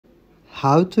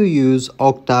How to use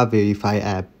Okta Verify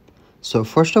app. So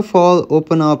first of all,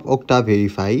 open up Okta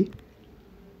Verify,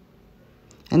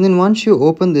 and then once you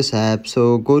open this app,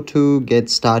 so go to get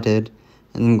started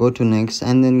and then go to next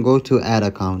and then go to add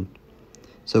account.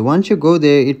 So once you go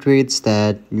there, it reads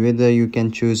that whether you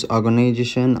can choose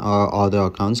organization or other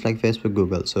accounts like Facebook,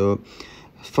 Google. So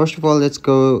first of all, let's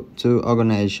go to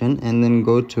organization and then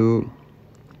go to,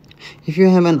 if you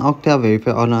have an Okta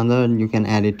Verify or another, you can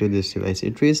add it to this device.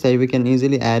 It reads that we can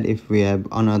easily add if we have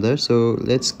another, so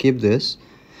let's skip this.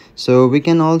 So we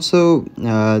can also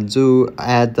do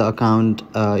add the account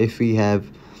if we have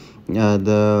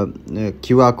the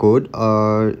QR code,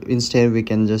 or instead we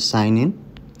can just sign in.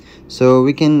 So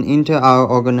we can enter our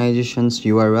organization's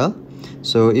URL.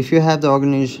 So if you have the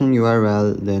organization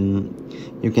URL, then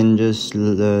you can just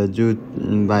do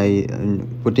by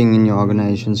putting in your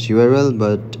organization's URL.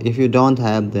 But if you don't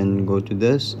have, then go to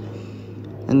this,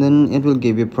 and then it will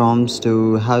give you prompts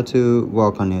to how to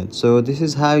work on it. So this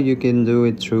is how you can do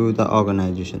it through the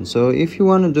organization. So if you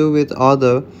want to do with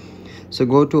other, so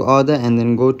go to other and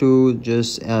then go to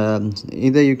just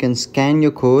either you can scan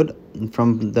your code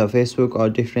from the Facebook or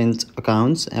different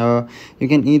accounts, or you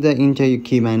can either enter your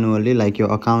key manually, like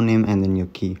your account name and then your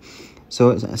key.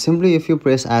 So simply if you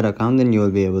press add account, then you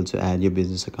will be able to add your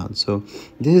business account. So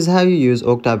this is how you use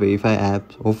Okta Verify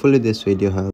app. Hopefully this video helped.